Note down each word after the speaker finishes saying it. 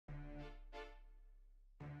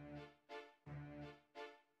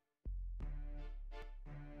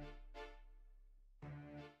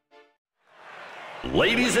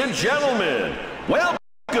Ladies and gentlemen, welcome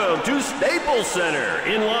to Staples Center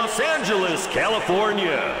in Los Angeles,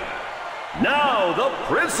 California. Now, the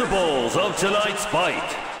principals of tonight's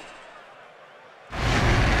fight.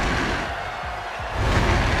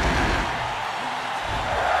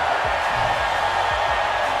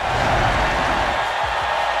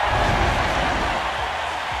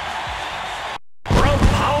 From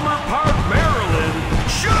Palmer Park,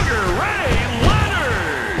 Maryland, Sugar Ray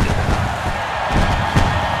Leonard.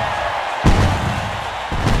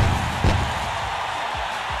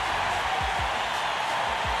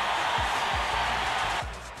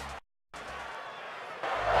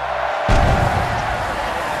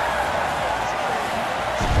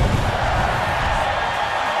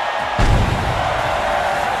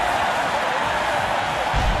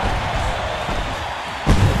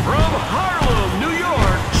 From Harlem, New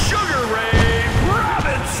York, Sugar Ray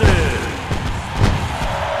Robinson.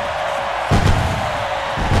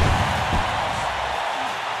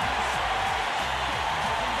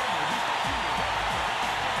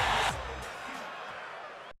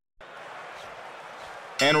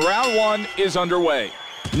 And round one is underway.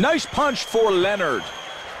 Nice punch for Leonard.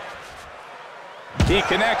 He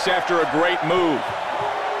connects after a great move.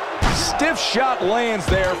 Stiff shot lands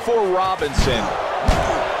there for Robinson.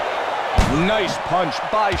 Nice punch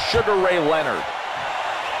by Sugar Ray Leonard.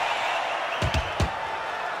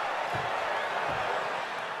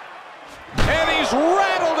 And he's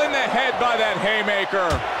rattled in the head by that haymaker.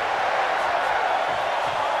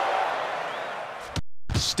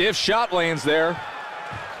 Stiff shot lands there.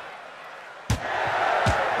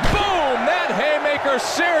 Boom! That haymaker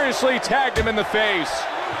seriously tagged him in the face.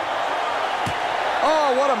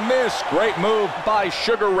 Oh, what a miss. Great move by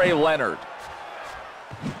Sugar Ray Leonard.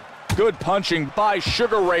 Good punching by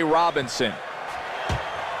Sugar Ray Robinson.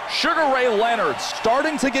 Sugar Ray Leonard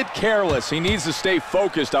starting to get careless. He needs to stay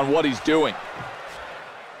focused on what he's doing.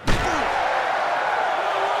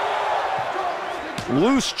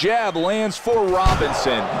 Loose jab lands for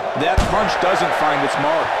Robinson. That punch doesn't find its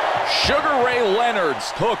mark. Sugar Ray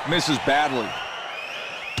Leonard's hook misses badly.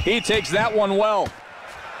 He takes that one well.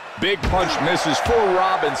 Big punch misses for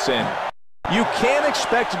Robinson. You can't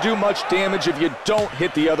expect to do much damage if you don't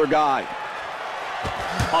hit the other guy.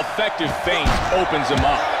 Effective feint opens him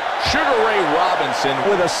up. Sugar Ray Robinson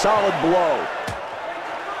with a solid blow.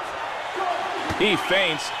 He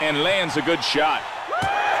feints and lands a good shot.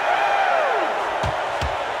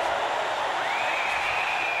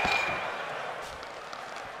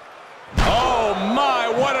 Oh my,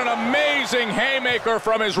 what an amazing haymaker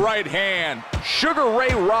from his right hand. Sugar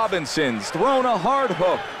Ray Robinson's thrown a hard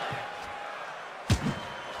hook.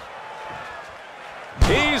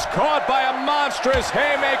 He's caught by a monstrous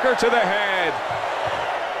haymaker to the head.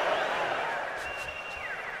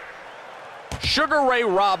 Sugar Ray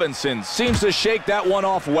Robinson seems to shake that one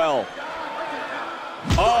off well.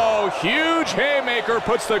 Oh, huge haymaker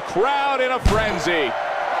puts the crowd in a frenzy.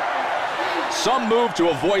 Some move to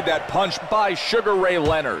avoid that punch by Sugar Ray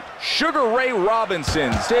Leonard. Sugar Ray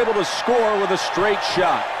Robinson's able to score with a straight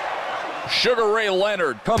shot. Sugar Ray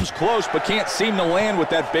Leonard comes close but can't seem to land with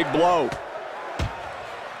that big blow.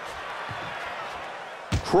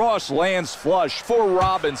 Cross lands flush for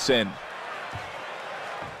Robinson.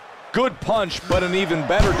 Good punch, but an even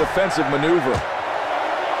better defensive maneuver.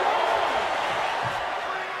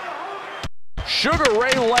 Sugar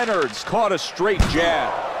Ray Leonard's caught a straight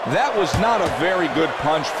jab. That was not a very good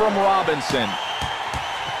punch from Robinson.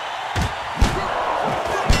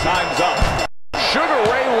 Time's up. Sugar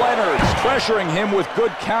Ray Leonard's pressuring him with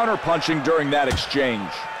good counter-punching during that exchange.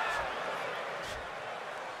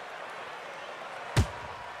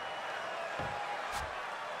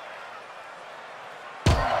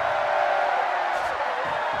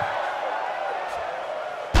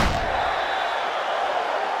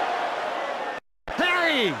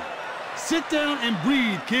 Hey! Sit down and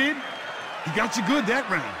breathe, kid. He got you good that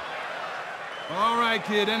round. All right,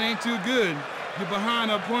 kid, that ain't too good. You're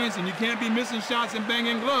behind on points and you can't be missing shots and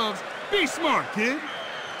banging gloves. Be smart, kid.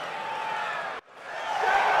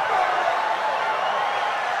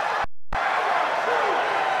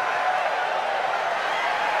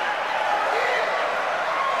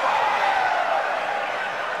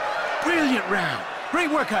 Brilliant round.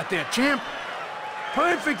 Great work out there, champ.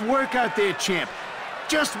 Perfect work out there, champ.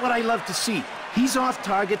 Just what I love to see. He's off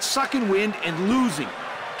target, sucking wind and losing.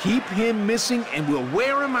 Keep him missing and we'll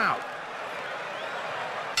wear him out.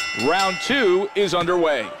 Round two is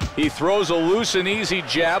underway. He throws a loose and easy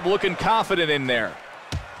jab, looking confident in there.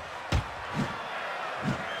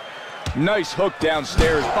 Nice hook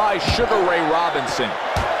downstairs by Sugar Ray Robinson.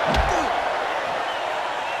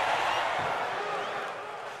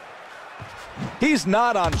 He's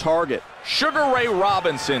not on target. Sugar Ray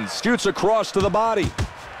Robinson shoots across to the body.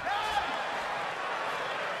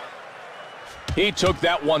 He took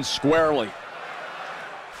that one squarely.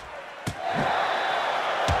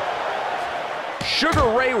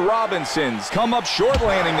 Sugar Ray Robinson's come up short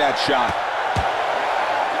landing that shot.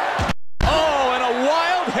 Oh, and a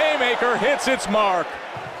wild haymaker hits its mark.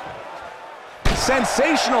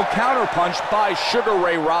 Sensational counterpunch by Sugar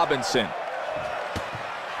Ray Robinson.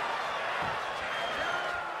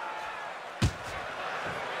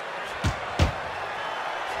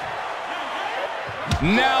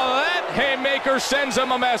 Now that haymaker sends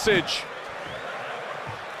him a message.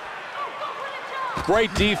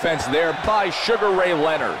 Great defense there by Sugar Ray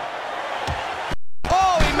Leonard.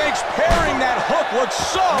 Oh, he makes parrying that hook look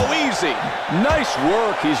so easy. Nice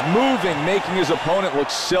work. He's moving, making his opponent look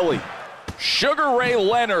silly. Sugar Ray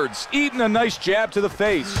Leonard's eating a nice jab to the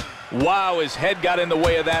face. Wow, his head got in the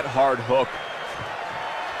way of that hard hook.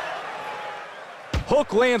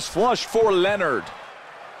 Hook lands flush for Leonard.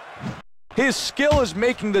 His skill is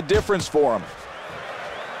making the difference for him.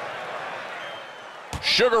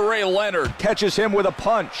 Sugar Ray Leonard catches him with a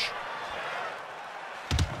punch.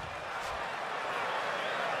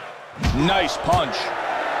 Nice punch.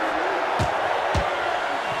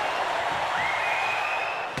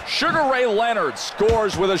 Sugar Ray Leonard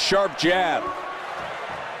scores with a sharp jab.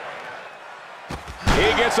 He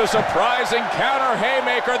gets a surprising counter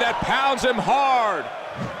haymaker that pounds him hard.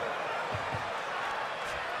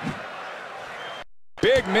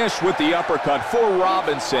 Big miss with the uppercut for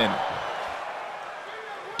Robinson.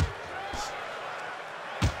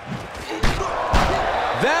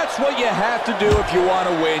 That's what you have to do if you want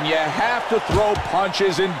to win. You have to throw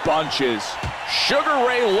punches in bunches. Sugar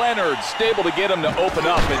Ray Leonard's able to get him to open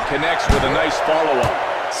up and connects with a nice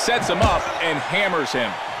follow-up. Sets him up and hammers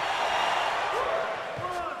him.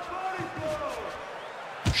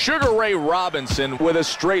 Sugar Ray Robinson with a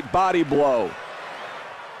straight body blow.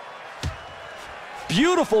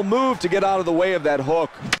 Beautiful move to get out of the way of that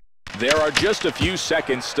hook. There are just a few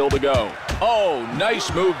seconds still to go. Oh,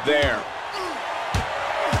 nice move there.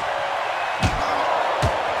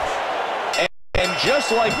 And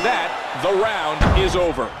just like that, the round is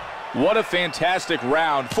over. What a fantastic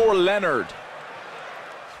round for Leonard.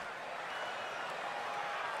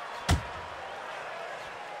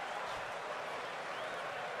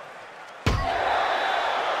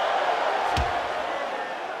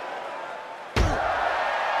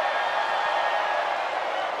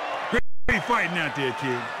 Great fighting out there,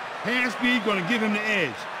 kid. Hand speed gonna give him the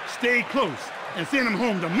edge. Stay close and send him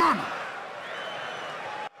home to mama.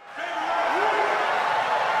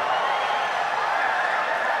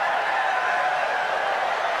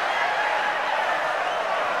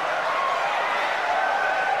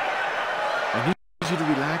 I need you to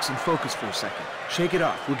relax and focus for a second. Shake it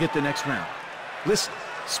off. We'll get the next round. Listen,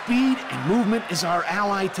 speed and movement is our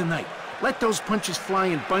ally tonight. Let those punches fly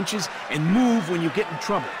in bunches and move when you get in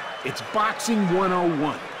trouble. It's Boxing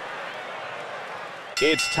 101.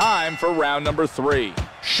 It's time for round number 3.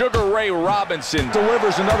 Sugar Ray Robinson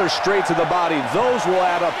delivers another straight to the body. Those will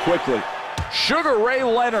add up quickly. Sugar Ray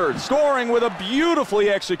Leonard scoring with a beautifully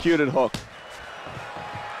executed hook.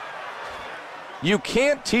 You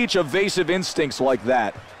can't teach evasive instincts like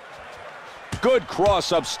that. Good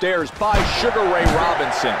cross upstairs by Sugar Ray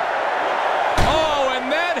Robinson. Oh,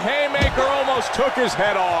 and that haymaker almost took his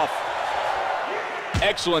head off.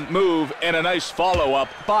 Excellent move and a nice follow-up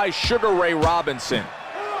by Sugar Ray Robinson.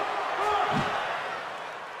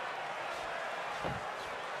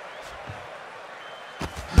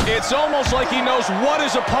 It's almost like he knows what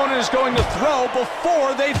his opponent is going to throw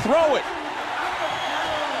before they throw it.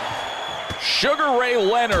 Sugar Ray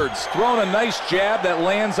Leonard's thrown a nice jab that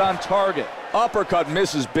lands on target. Uppercut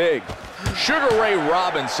misses big. Sugar Ray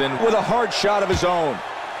Robinson with a hard shot of his own.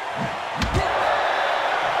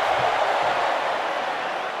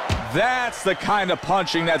 That's the kind of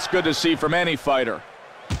punching that's good to see from any fighter.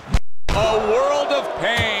 A world of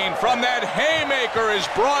pain from that haymaker is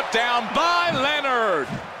brought down by Leonard.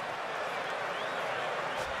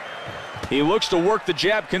 He looks to work the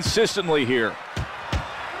jab consistently here.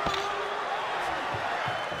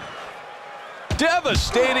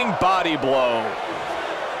 Devastating body blow.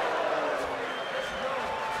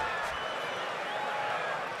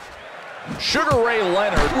 Sugar Ray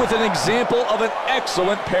Leonard with an example of an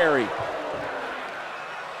excellent parry.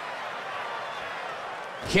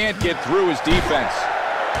 Can't get through his defense.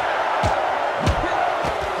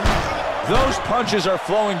 Those punches are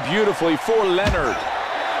flowing beautifully for Leonard.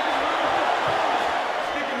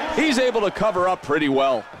 He's able to cover up pretty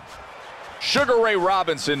well. Sugar Ray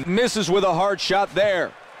Robinson misses with a hard shot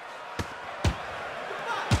there.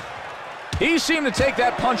 He seemed to take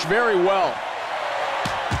that punch very well.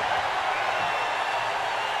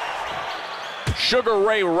 Sugar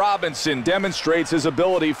Ray Robinson demonstrates his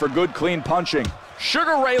ability for good, clean punching.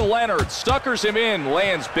 Sugar Ray Leonard stuckers him in,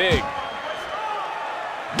 lands big.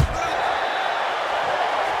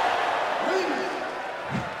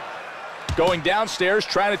 Going downstairs,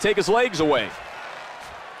 trying to take his legs away.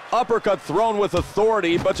 Uppercut thrown with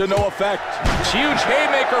authority, but to no effect. Huge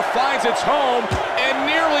haymaker finds its home and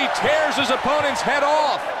nearly tears his opponent's head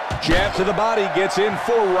off. Jab to the body gets in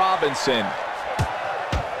for Robinson.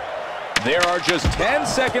 There are just 10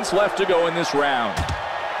 seconds left to go in this round.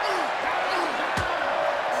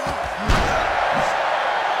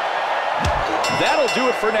 That'll do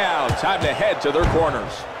it for now. Time to head to their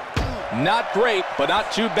corners. Not great, but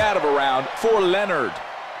not too bad of a round for Leonard.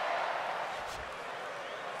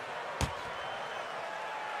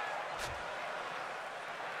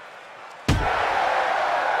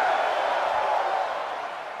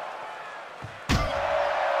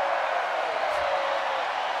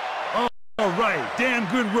 All right,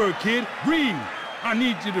 damn good work, kid. Breathe. I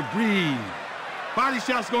need you to breathe. Body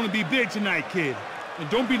shot's gonna be big tonight, kid. And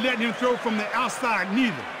don't be letting him throw from the outside,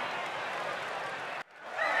 neither.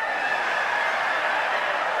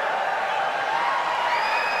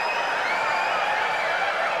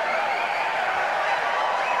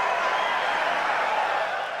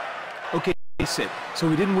 Okay, Sid. So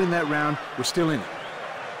we didn't win that round. We're still in it.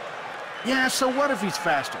 Yeah, so what if he's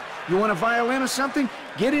faster? You want a violin or something?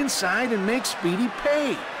 Get inside and make Speedy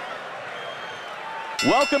pay.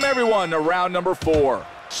 Welcome, everyone, to round number 4.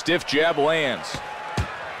 Stiff jab lands.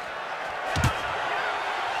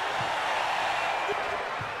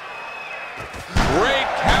 Great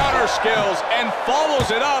counter skills and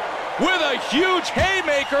follows it up with a huge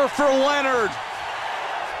haymaker for Leonard.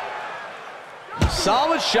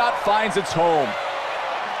 Solid shot finds its home.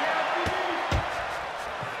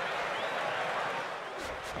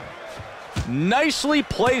 Nicely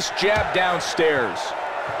placed jab downstairs.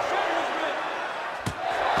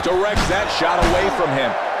 Directs that shot away from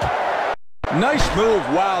him. Nice move.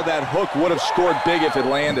 Wow, that hook would have scored big if it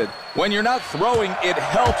landed. When you're not throwing, it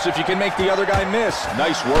helps if you can make the other guy miss.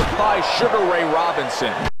 Nice work by Sugar Ray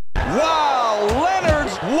Robinson. Wow,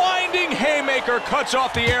 Leonard's winding haymaker cuts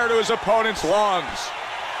off the air to his opponent's lungs.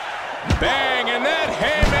 Bang, and that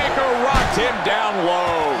haymaker rocked him down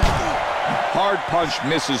low. Hard punch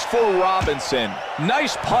misses for Robinson.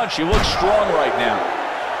 Nice punch. He looks strong right now.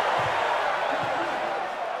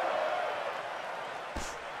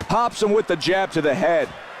 Pops him with the jab to the head.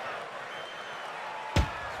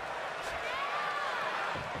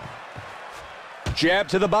 Jab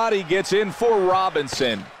to the body gets in for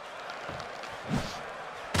Robinson.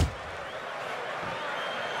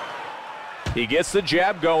 He gets the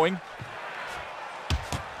jab going.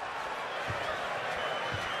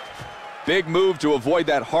 Big move to avoid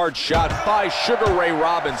that hard shot by Sugar Ray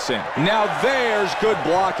Robinson. Now there's good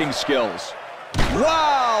blocking skills.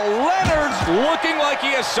 Wow, Leonard's looking like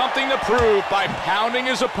he has something to prove by pounding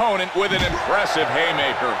his opponent with an impressive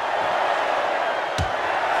haymaker.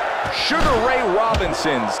 Sugar Ray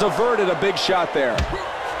Robinson's diverted a big shot there.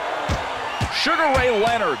 Sugar Ray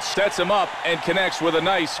Leonard sets him up and connects with a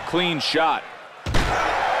nice, clean shot.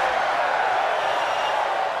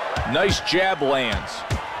 Nice jab lands.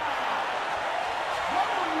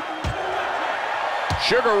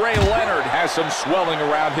 Sugar Ray Leonard has some swelling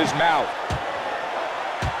around his mouth.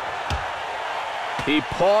 He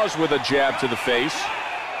paused with a jab to the face.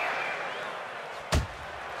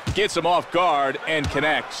 Gets him off guard and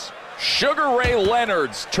connects. Sugar Ray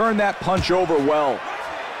Leonard's turned that punch over well.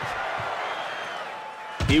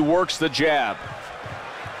 He works the jab.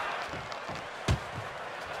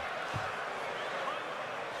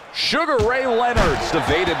 Sugar Ray Leonard's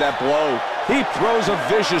evaded that blow. He throws a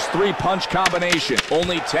vicious 3-punch combination.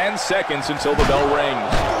 Only 10 seconds until the bell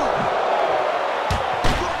rings.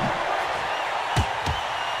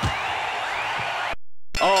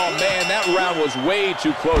 Oh, man, that round was way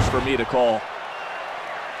too close for me to call.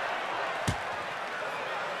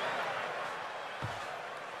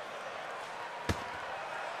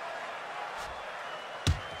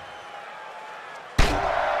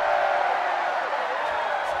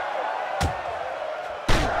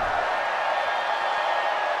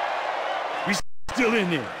 Still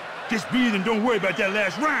in there. Just breathe and don't worry about that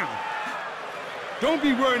last round. Don't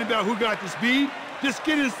be worrying about who got the speed. Just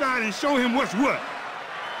get inside and show him what's what.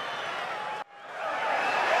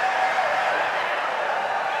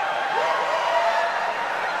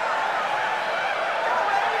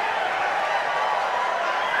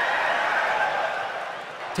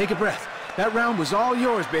 Take a breath. That round was all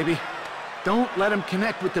yours, baby. Don't let him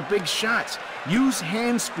connect with the big shots. Use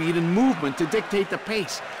hand speed and movement to dictate the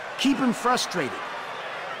pace. Keep him frustrated.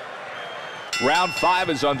 Round 5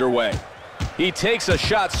 is underway. He takes a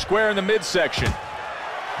shot square in the midsection.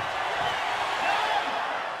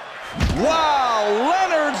 Wow,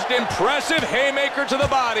 Leonard's impressive haymaker to the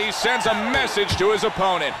body sends a message to his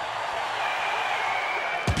opponent.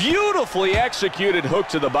 Beautifully executed hook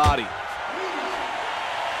to the body.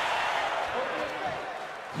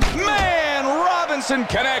 Man, Robinson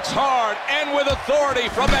connects hard and with authority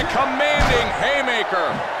from that commanding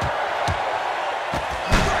haymaker.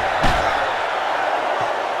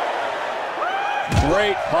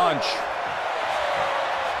 Great punch.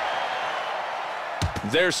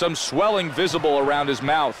 There's some swelling visible around his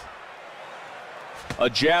mouth. A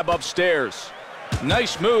jab upstairs.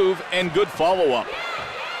 Nice move and good follow-up.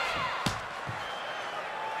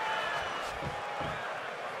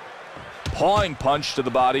 Pawing punch to the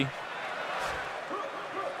body.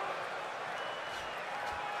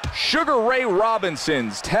 Sugar Ray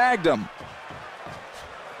Robinson's tagged him.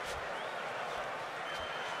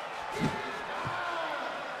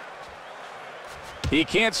 He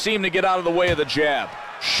can't seem to get out of the way of the jab.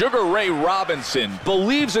 Sugar Ray Robinson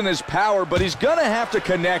believes in his power, but he's gonna have to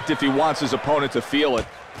connect if he wants his opponent to feel it.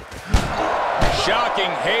 Shocking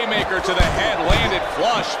haymaker to the head, landed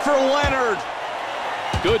flush for Leonard.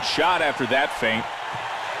 Good shot after that feint.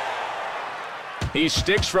 He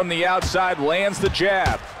sticks from the outside, lands the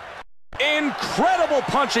jab. Incredible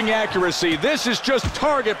punching accuracy. This is just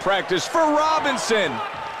target practice for Robinson.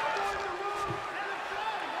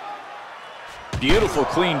 Beautiful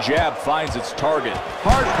clean jab finds its target.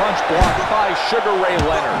 Hard punch blocked by Sugar Ray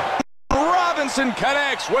Leonard. Robinson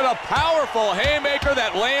connects with a powerful haymaker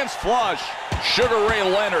that lands flush. Sugar Ray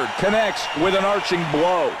Leonard connects with an arching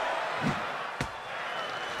blow.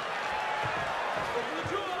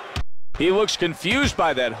 He looks confused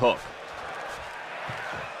by that hook.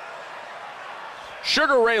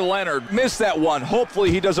 Sugar Ray Leonard missed that one. Hopefully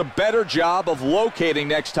he does a better job of locating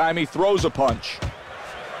next time he throws a punch.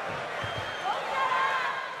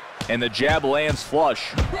 And the jab lands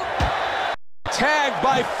flush. Tagged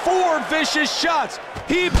by 4 vicious shots.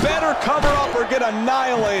 He better cover up or get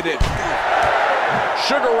annihilated.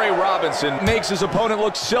 Sugar Ray Robinson makes his opponent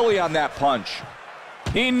look silly on that punch.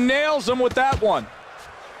 He nails him with that one.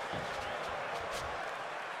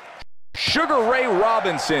 Sugar Ray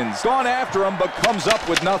Robinson's gone after him but comes up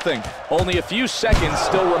with nothing. Only a few seconds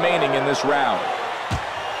still remaining in this round.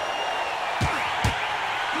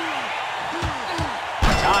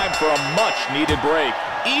 Time for a much-needed break.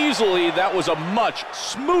 Easily, that was a much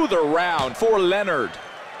smoother round for Leonard.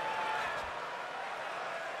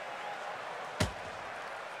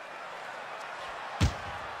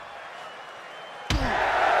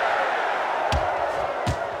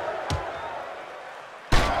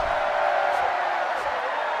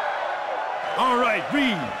 All right,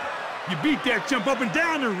 Reed. You beat that chump up and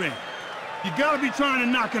down the ring. You gotta be trying to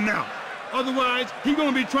knock him out. Otherwise, he's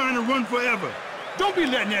gonna be trying to run forever. Don't be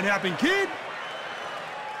letting that happen, kid.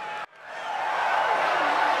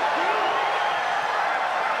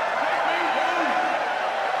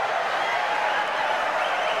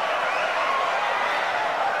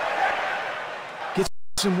 Get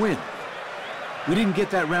some win. We didn't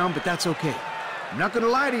get that round, but that's okay. I'm not gonna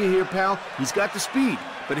lie to you here, pal. He's got the speed.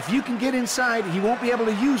 But if you can get inside, he won't be able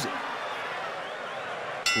to use it.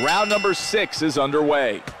 Round number 6 is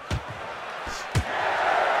underway.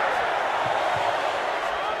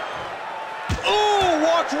 Ooh,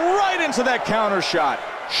 walked right into that counter shot.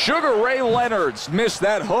 Sugar Ray Leonard's missed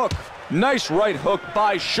that hook. Nice right hook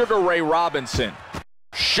by Sugar Ray Robinson.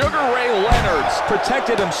 Sugar Ray Leonard's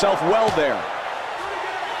protected himself well there.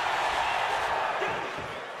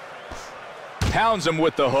 Pounds him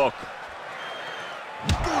with the hook.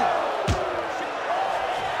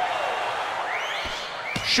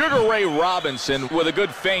 Sugar Ray Robinson with a good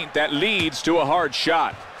feint that leads to a hard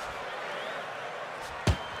shot.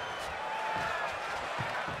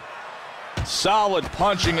 Solid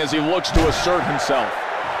punching as he looks to assert himself.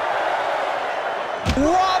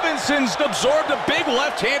 Robinson's absorbed a big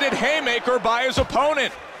left-handed haymaker by his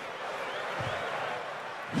opponent.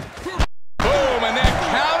 Boom, and that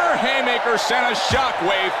counter haymaker sent a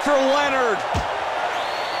shockwave for Leonard.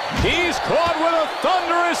 He's caught with a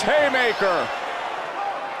thunderous haymaker.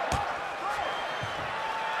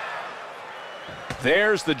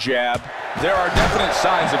 There's the jab. There are definite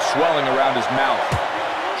signs of swelling around his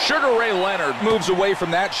mouth. Sugar Ray Leonard moves away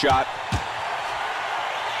from that shot.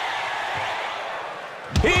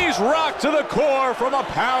 He's rocked to the core from a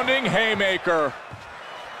pounding haymaker.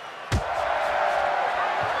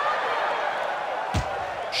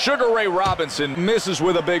 Sugar Ray Robinson misses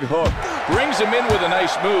with a big hook. Brings him in with a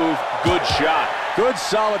nice move. Good shot. Good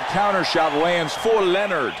solid counter shot lands for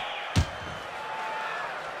Leonard.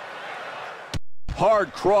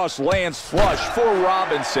 Hard cross lands flush for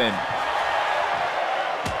Robinson.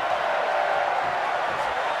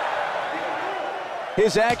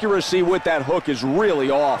 His accuracy with that hook is really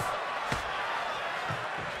off.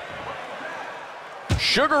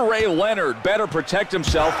 Sugar Ray Leonard better protect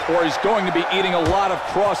himself or he's going to be eating a lot of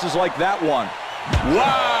crosses like that one.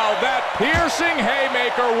 Wow, that piercing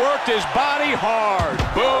haymaker worked his body hard.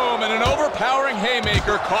 Boom, and an overpowering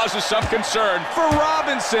haymaker causes some concern for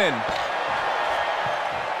Robinson.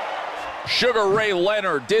 Sugar Ray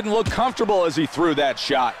Leonard didn't look comfortable as he threw that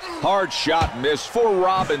shot. Hard shot miss for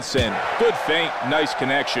Robinson. Good feint, nice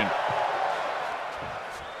connection.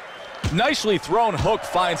 Nicely thrown hook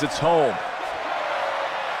finds its home.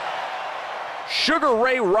 Sugar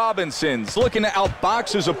Ray Robinson's looking to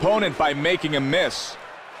outbox his opponent by making a miss.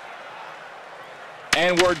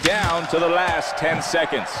 And we're down to the last 10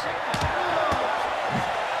 seconds.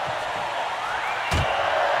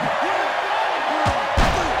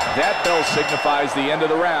 That bell signifies the end of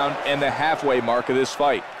the round and the halfway mark of this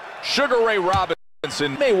fight. Sugar Ray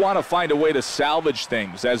Robinson may want to find a way to salvage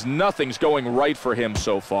things as nothing's going right for him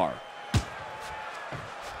so far.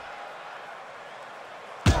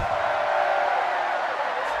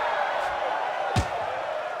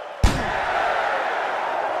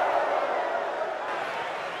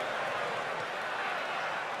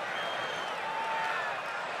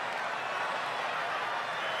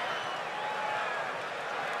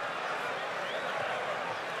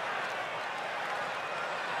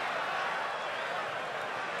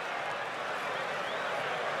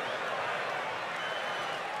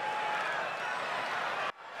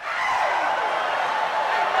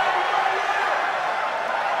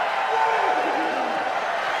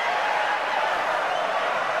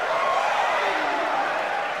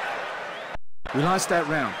 We lost that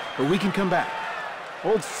round, but we can come back.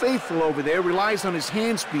 Old Faithful over there relies on his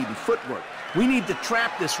hand speed and footwork. We need to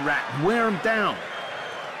trap this rat and wear him down.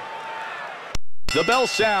 The bell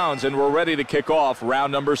sounds and we're ready to kick off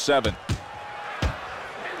round number 7.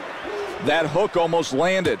 That hook almost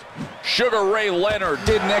landed. Sugar Ray Leonard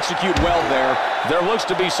didn't execute well there. There looks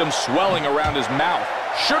to be some swelling around his mouth.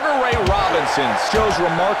 Sugar Ray Robinson shows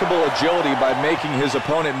remarkable agility by making his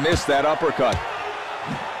opponent miss that uppercut.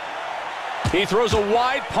 He throws a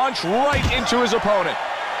wide punch right into his opponent.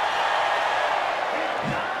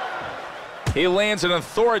 He lands an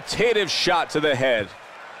authoritative shot to the head.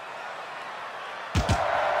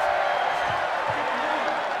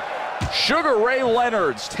 Sugar Ray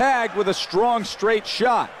Leonard's tagged with a strong straight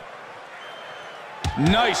shot.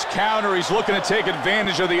 Nice counter. He's looking to take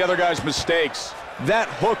advantage of the other guy's mistakes. That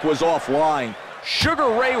hook was offline. Sugar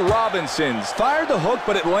Ray Robinson's fired the hook,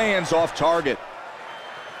 but it lands off target.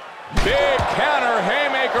 Big counter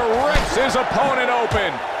haymaker rips his opponent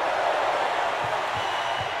open.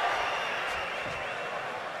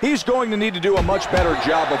 He's going to need to do a much better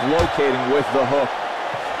job of locating with the hook.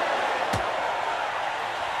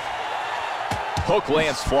 Hook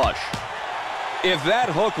lands flush. If that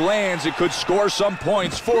hook lands, it could score some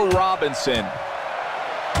points for Robinson.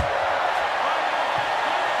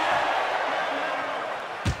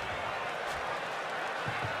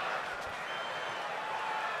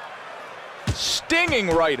 Stinging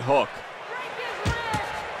right hook.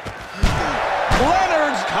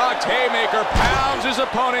 Leonard's cocked haymaker pounds his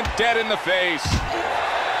opponent dead in the face.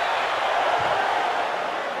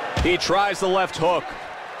 He tries the left hook.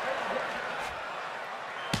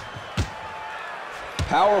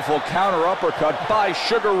 Powerful counter uppercut by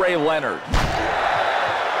Sugar Ray Leonard.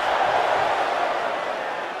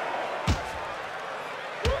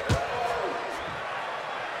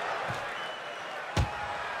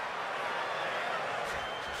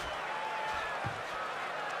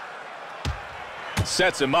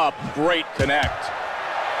 Sets him up. Great connect.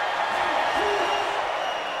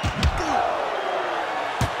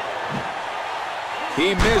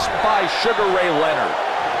 He missed by Sugar Ray Leonard.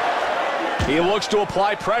 He looks to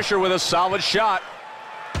apply pressure with a solid shot.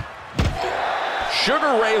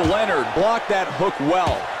 Sugar Ray Leonard blocked that hook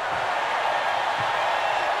well.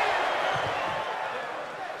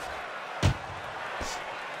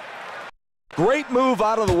 Great move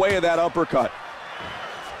out of the way of that uppercut.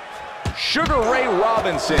 Sugar Ray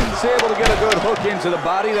Robinson's able to get a good hook into the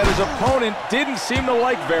body that his opponent didn't seem to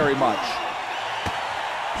like very much.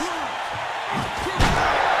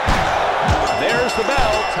 There's the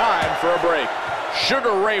bell. Time for a break.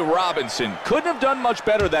 Sugar Ray Robinson couldn't have done much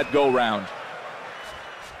better that go-round.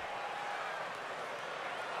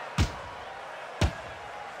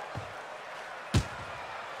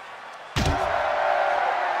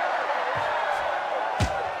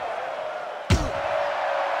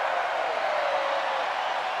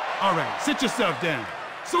 All right, sit yourself down.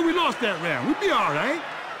 So we lost that round. We'll be all right.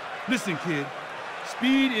 Listen, kid.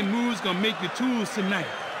 Speed and move's gonna make your tools tonight.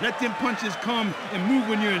 Let them punches come and move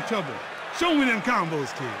when you're in trouble. Show me them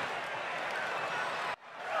combos, kid.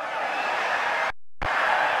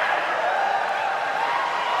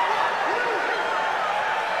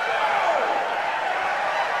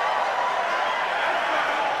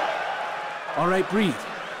 All right, breathe.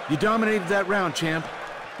 You dominated that round, champ.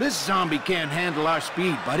 This zombie can't handle our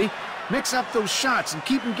speed, buddy. Mix up those shots and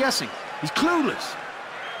keep him guessing. He's clueless.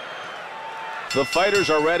 The fighters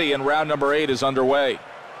are ready and round number 8 is underway.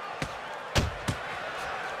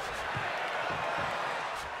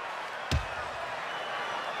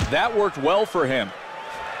 That worked well for him.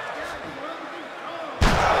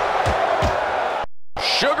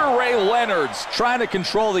 Sugar Ray Leonard's trying to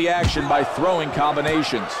control the action by throwing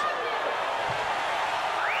combinations.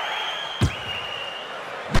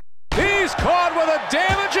 He's caught with a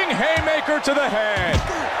damaging haymaker to the head.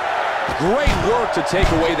 Great work to take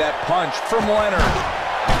away that punch from Leonard.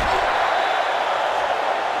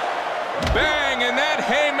 Bang, and that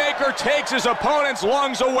haymaker takes his opponent's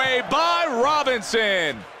lungs away by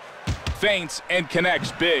Robinson. Feints and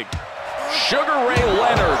connects big. Sugar Ray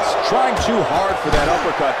Leonard's trying too hard for that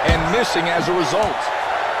uppercut and missing as a result.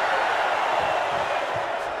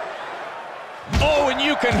 Oh, and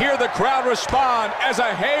you can hear the crowd respond as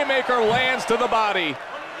a haymaker lands to the body.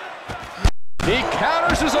 He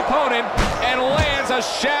counters his opponent and lands a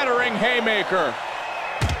shattering haymaker.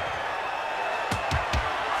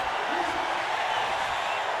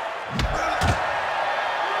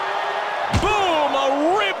 Boom!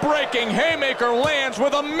 A rib-breaking haymaker lands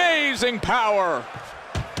with amazing power.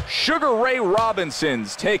 Sugar Ray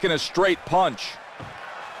Robinson's taking a straight punch.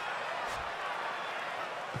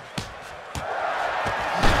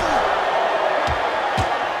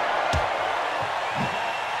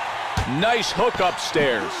 Nice hook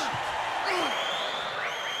upstairs.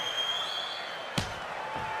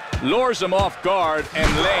 Lures him off guard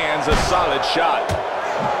and lands a solid shot.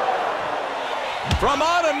 From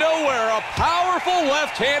out of nowhere, a powerful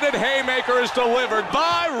left-handed haymaker is delivered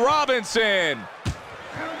by Robinson.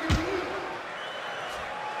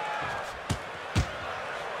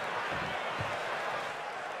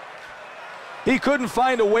 He couldn't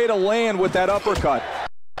find a way to land with that uppercut.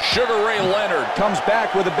 Sugar Ray Leonard comes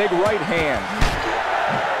back with a big right hand.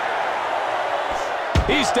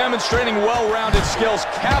 He's demonstrating well-rounded skills,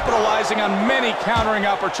 capitalizing on many countering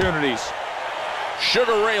opportunities.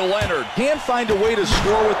 Sugar Ray Leonard can't find a way to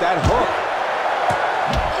score with that hook.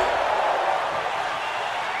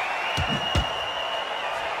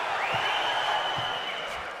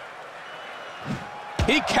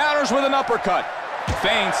 He counters with an uppercut,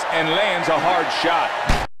 feints and lands a hard shot.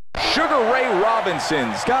 Sugar Ray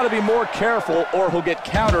Robinson's got to be more careful or he'll get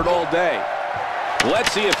countered all day.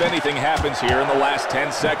 Let's see if anything happens here in the last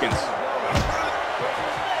 10 seconds.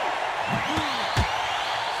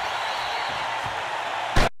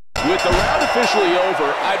 With the round officially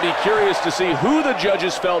over, I'd be curious to see who the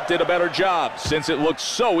judges felt did a better job, since it looked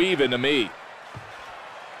so even to me.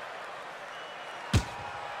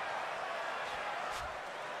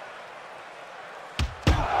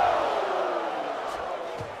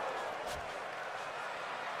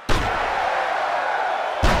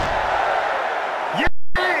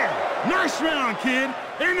 Nice round, kid.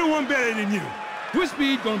 Ain't no one better than you. With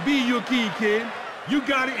speed gonna be your key, kid. You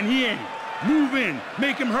got it and he ain't. Move in,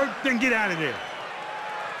 make him hurt, then get out of there.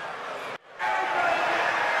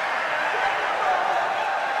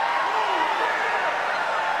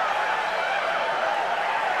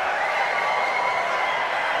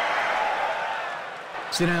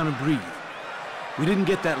 Sit down and breathe. We didn't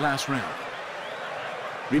get that last round.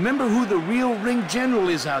 Remember who the real ring general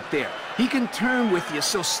is out there. He can turn with you,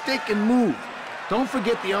 so stick and move. Don't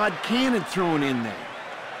forget the odd cannon thrown in there.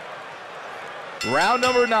 Round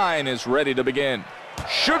number 9 is ready to begin.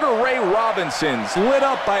 Sugar Ray Robinson's lit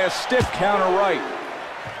up by a stiff counter right.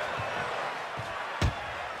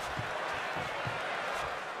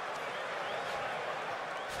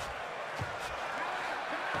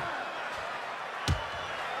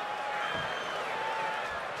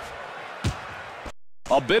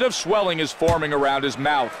 A bit of swelling is forming around his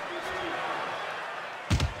mouth.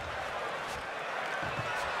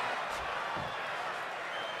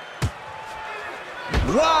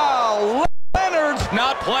 Wow, Leonard's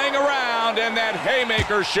not playing around, and that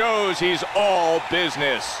haymaker shows he's all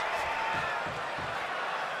business.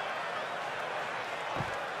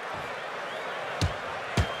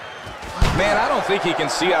 Man, I don't think he can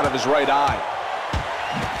see out of his right eye.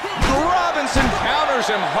 Robinson counters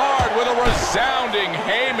him hard with a resounding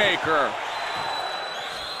haymaker.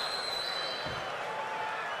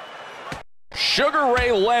 Sugar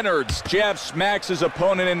Ray Leonard's jab smacks his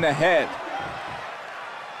opponent in the head.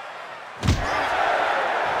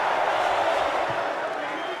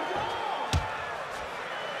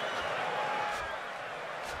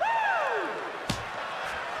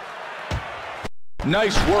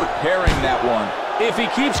 Nice work parrying that one. If he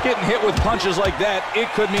keeps getting hit with punches like that, it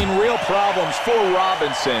could mean real problems for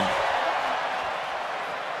Robinson.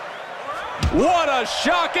 What a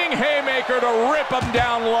shocking haymaker to rip him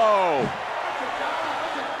down low.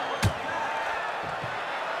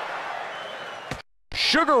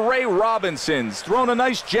 Sugar Ray Robinson's thrown a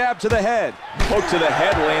nice jab to the head. Hook to the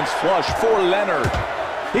head lands flush for Leonard.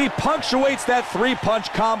 He punctuates that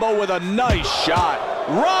three-punch combo with a nice shot.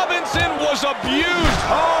 Robinson was abused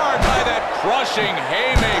hard by that crushing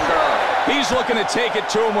haymaker. He's looking to take it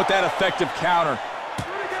to him with that effective counter.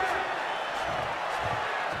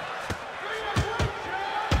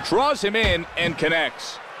 Draws him in and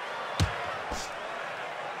connects.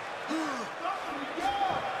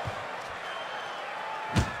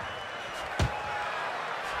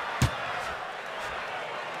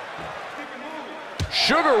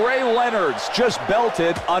 Sugar Ray Leonard's just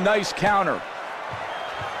belted a nice counter.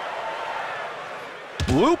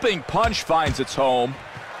 Looping punch finds its home.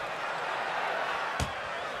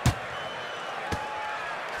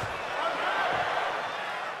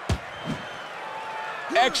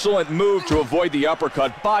 Excellent move to avoid the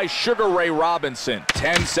uppercut by Sugar Ray Robinson.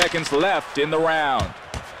 10 seconds left in the round.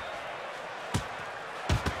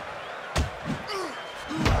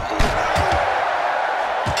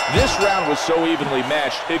 This round was so evenly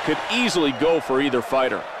matched, it could easily go for either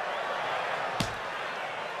fighter.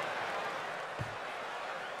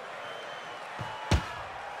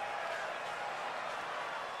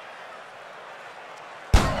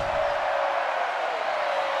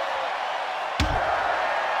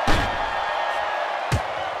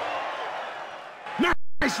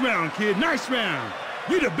 Nice round, kid. Nice round.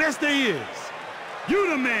 You the best there is. You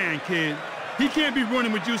the man, kid. He can't be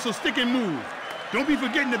running with you, so stick and move. Don't be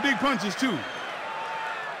forgetting the big punches, too.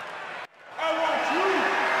 I want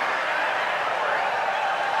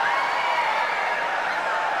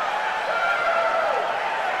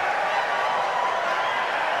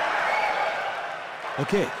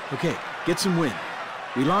you. Okay, get some wind.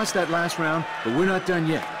 We lost that last round, but we're not done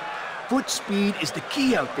yet. Foot speed is the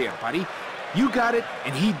key out there, buddy. You got it,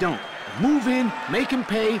 and he don't. Move in, make him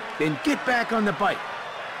pay, then get back on the bike.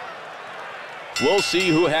 We'll see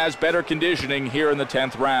who has better conditioning here in the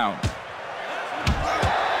 10th round.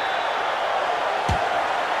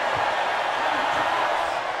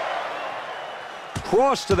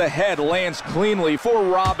 Cross to the head lands cleanly for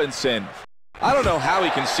Robinson. I don't know how he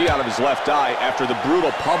can see out of his left eye after the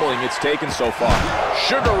brutal pummeling it's taken so far.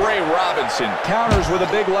 Sugar Ray Robinson counters with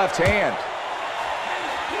a big left hand.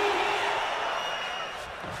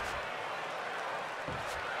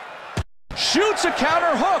 Shoots a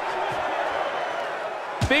counter hook.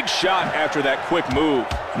 Big shot after that quick move.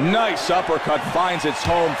 Nice uppercut finds its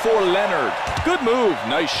home for Leonard. Good move,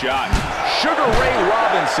 nice shot. Sugar Ray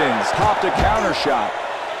Robinson's popped a counter shot.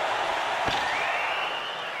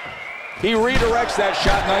 He redirects that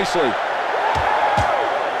shot nicely.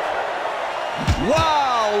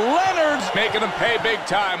 Wow, Leonard's making him pay big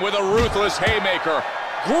time with a ruthless haymaker.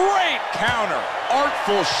 Great counter.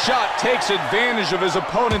 Artful shot takes advantage of his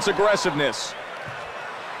opponent's aggressiveness.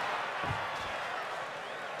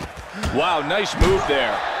 Wow, nice move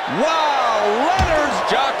there. Wow,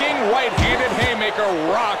 Leonard's jockeying right-handed haymaker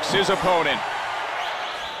rocks his opponent.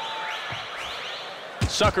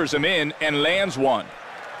 Suckers him in and lands one.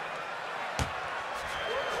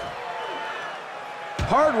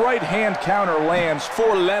 Hard right hand counter lands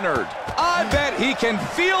for Leonard. I bet he can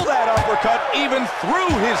feel that uppercut even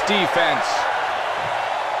through his defense.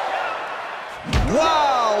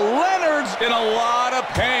 Wow, Leonard's in a lot of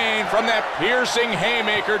pain from that piercing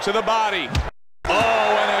haymaker to the body. Oh,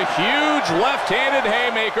 and a huge left-handed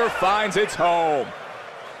haymaker finds its home.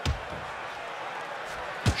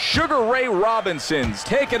 Sugar Ray Robinson's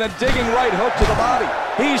taking a digging right hook to the body.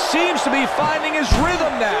 He seems to be finding his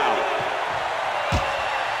rhythm now.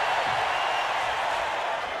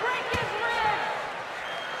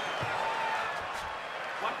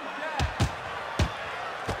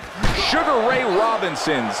 Sugar Ray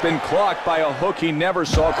Robinson's been clocked by a hook he never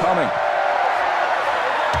saw coming.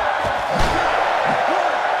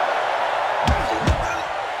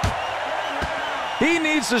 He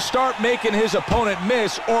needs to start making his opponent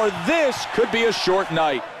miss, or this could be a short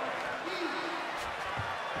night.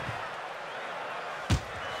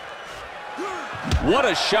 What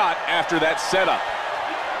a shot after that setup.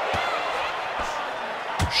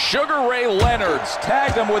 Sugar Ray Leonard's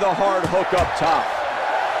tagged him with a hard hook up top.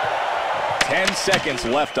 10 seconds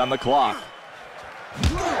left on the clock.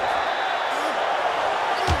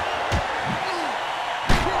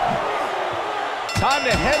 Time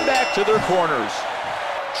to head back to their corners.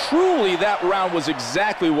 Truly, that round was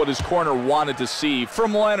exactly what his corner wanted to see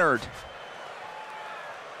from Leonard.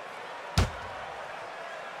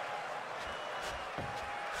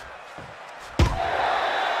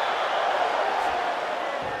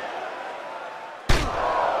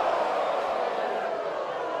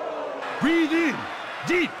 Breathe in.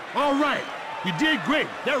 Deep. All right. You did great.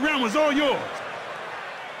 That round was all yours.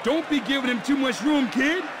 Don't be giving him too much room,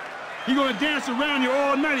 kid. He's gonna dance around you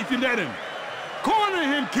all night if you let him. Corner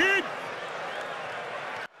him, kid!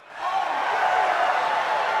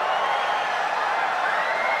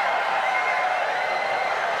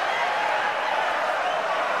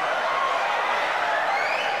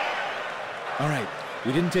 All right,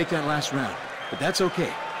 we didn't take that last round, but that's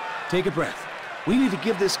okay. Take a breath. We need to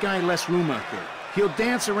give this guy less room out there. He'll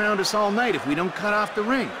dance around us all night if we don't cut off the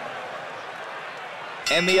ring.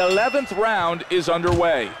 And the 11th round is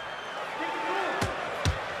underway.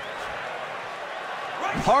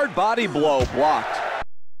 Hard body blow blocked.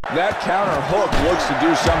 That counter hook looks to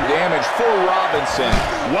do some damage for Robinson.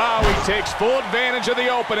 Wow, he takes full advantage of the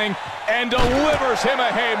opening and delivers him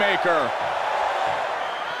a haymaker.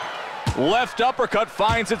 Left uppercut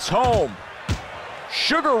finds its home.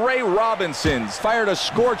 Sugar Ray Robinson's fired a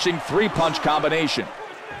scorching three-punch combination.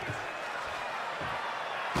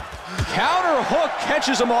 Counter hook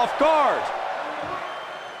catches him off guard.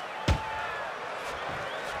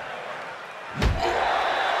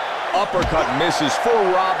 Uppercut misses for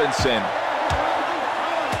Robinson.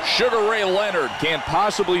 Sugar Ray Leonard can't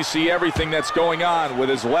possibly see everything that's going on with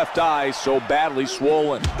his left eye so badly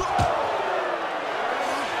swollen.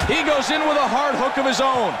 He goes in with a hard hook of his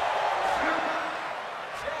own.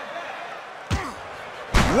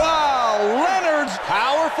 Wow, Leonard's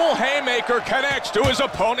powerful haymaker connects to his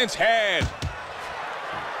opponent's head.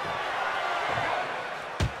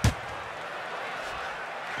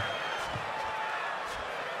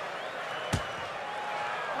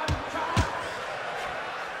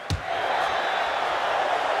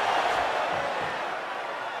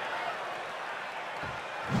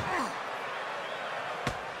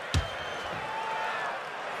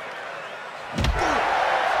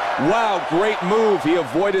 Wow, great move. He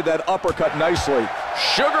avoided that uppercut nicely.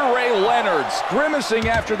 Sugar Ray Leonard's grimacing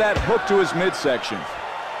after that hook to his midsection.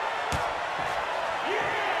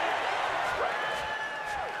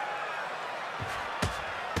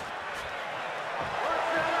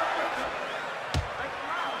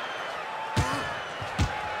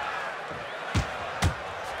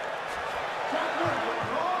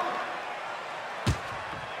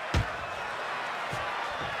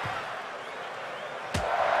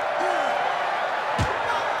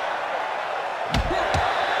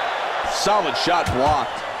 Solid shot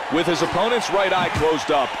blocked. With his opponent's right eye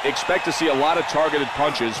closed up, expect to see a lot of targeted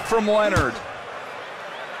punches from Leonard.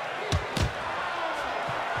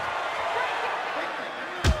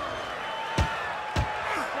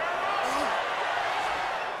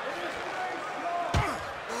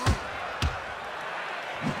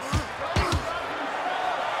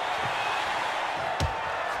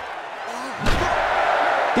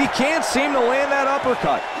 He can't seem to land that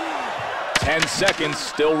uppercut. 10 seconds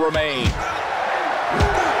still remain.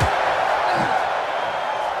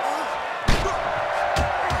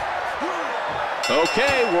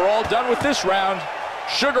 Okay, we're all done with this round.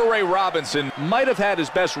 Sugar Ray Robinson might have had his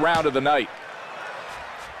best round of the night.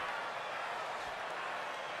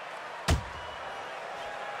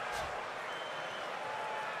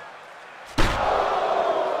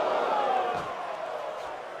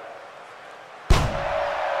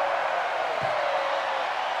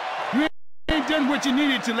 Done what you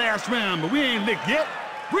needed to last round, but we ain't licked yet.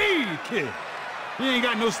 Breathe, kid. You ain't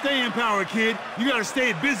got no staying power, kid. You gotta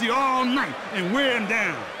stay busy all night and wear him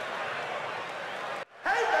down.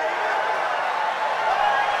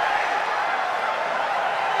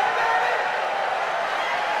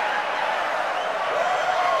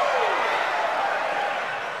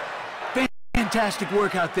 Fantastic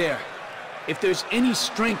work out there. If there's any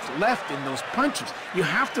strength left in those punches, you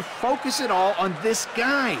have to focus it all on this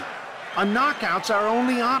guy. A knockout's our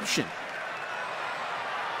only option.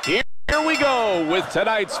 Here we go with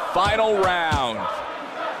tonight's final round.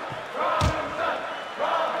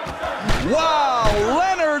 Wow,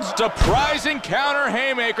 Leonard's surprising counter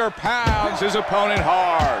haymaker pounds his opponent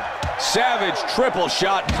hard. Savage triple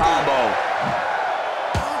shot combo.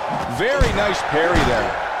 Very nice parry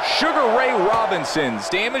there. Sugar Ray Robinson's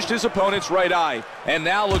damaged his opponent's right eye and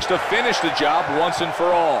now looks to finish the job once and for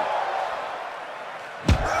all.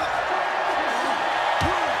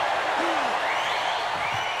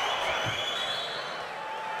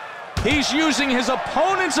 He's using his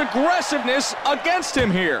opponent's aggressiveness against him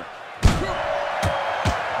here.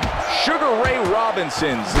 Sugar Ray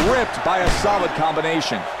Robinson's ripped by a solid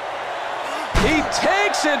combination. He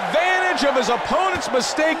takes advantage of his opponent's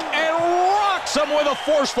mistake and rocks him with a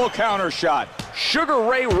forceful counter shot. Sugar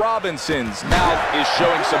Ray Robinson's mouth is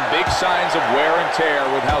showing some big signs of wear and tear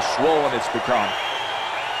with how swollen it's become.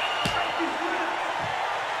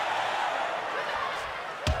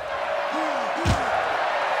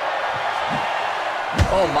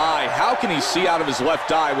 Oh my, how can he see out of his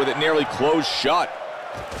left eye with it nearly closed shut?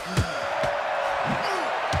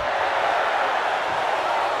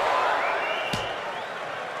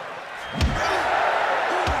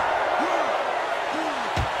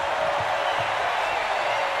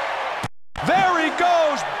 There he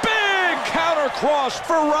goes, big counter cross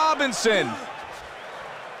for Robinson.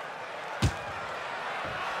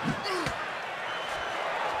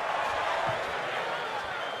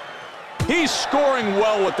 He's scoring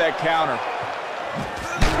well with that counter.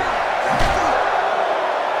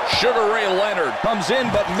 Sugar Ray Leonard comes in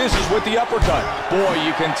but misses with the uppercut. Boy,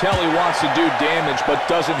 you can tell he wants to do damage but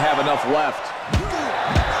doesn't have enough left.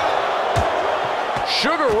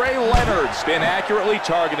 Sugar Ray Leonard's been accurately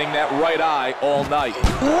targeting that right eye all night.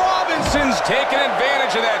 Robinson's taking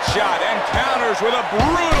advantage of that shot and counters with a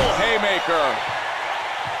brutal haymaker.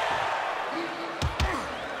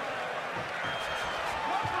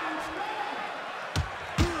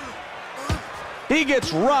 He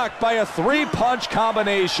gets rocked by a three-punch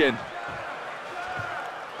combination.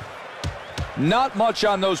 Not much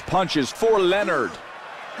on those punches for Leonard.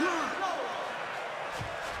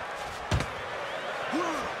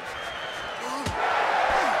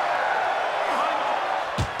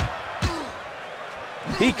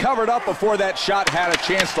 He covered up before that shot had a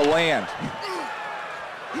chance to land.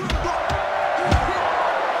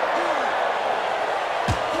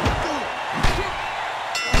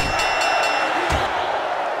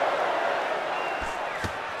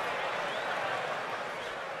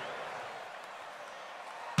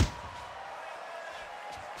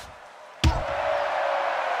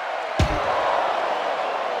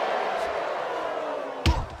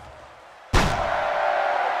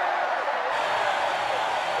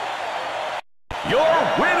 Your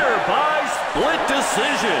winner by split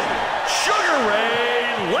decision, Sugar Ray